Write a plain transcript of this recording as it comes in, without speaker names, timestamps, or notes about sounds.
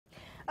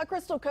A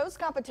Crystal Coast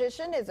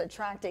competition is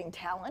attracting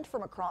talent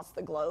from across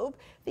the globe.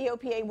 The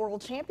OPA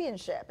World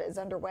Championship is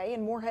underway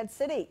in Morehead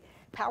City.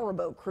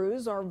 Powerboat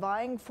crews are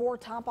vying for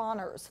top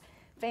honors.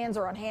 Fans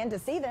are on hand to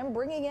see them,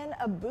 bringing in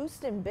a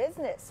boost in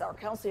business. Our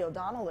Kelsey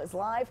O'Donnell is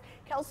live.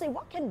 Kelsey,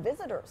 what can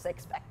visitors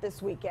expect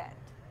this weekend?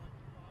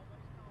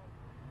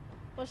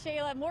 Well,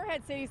 Shayla,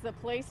 Morehead City is the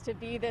place to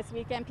be this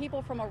weekend.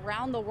 People from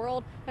around the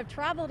world have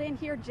traveled in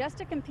here just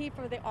to compete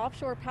for the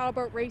Offshore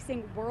Powerboat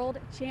Racing World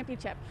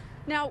Championship.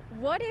 Now,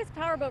 what is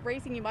powerboat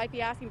racing, you might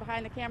be asking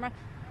behind the camera?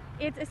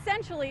 It's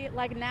essentially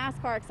like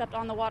NASCAR except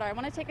on the water. I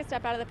want to take a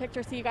step out of the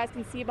picture so you guys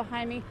can see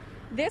behind me.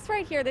 This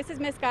right here, this is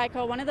Miss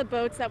Geico, one of the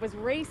boats that was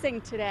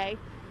racing today.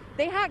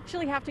 They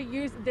actually have to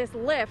use this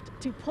lift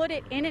to put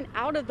it in and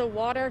out of the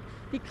water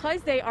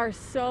because they are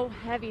so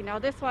heavy. Now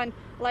this one,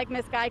 like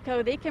Miss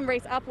Geico, they can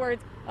race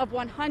upwards of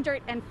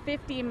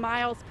 150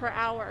 miles per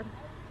hour.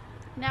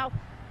 Now,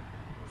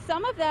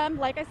 some of them,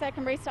 like I said,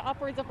 can race to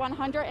upwards of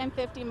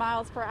 150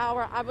 miles per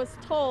hour. I was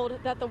told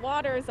that the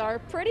waters are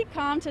pretty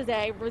calm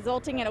today,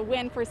 resulting in a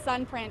win for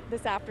Sunprint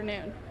this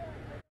afternoon.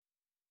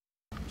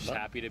 Just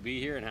happy to be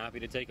here and happy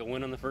to take a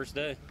win on the first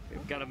day.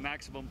 We've got a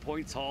maximum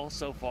points haul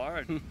so far,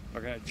 and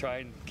we're going to try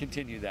and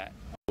continue that.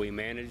 We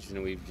managed,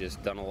 and we've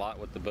just done a lot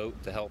with the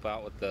boat to help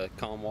out with the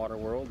calm water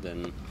world,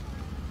 and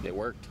it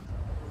worked.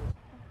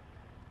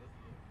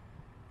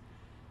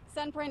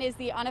 Sunprint is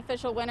the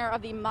unofficial winner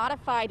of the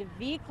modified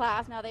V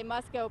class. Now they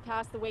must go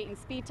past the weight and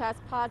speed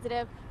test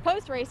positive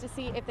post-race to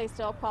see if they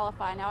still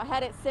qualify. Now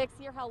ahead at 6,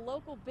 hear how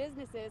local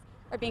businesses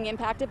are being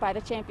impacted by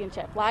the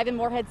championship. Live in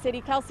Morehead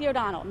City, Kelsey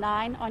O'Donnell,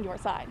 9 on your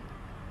side.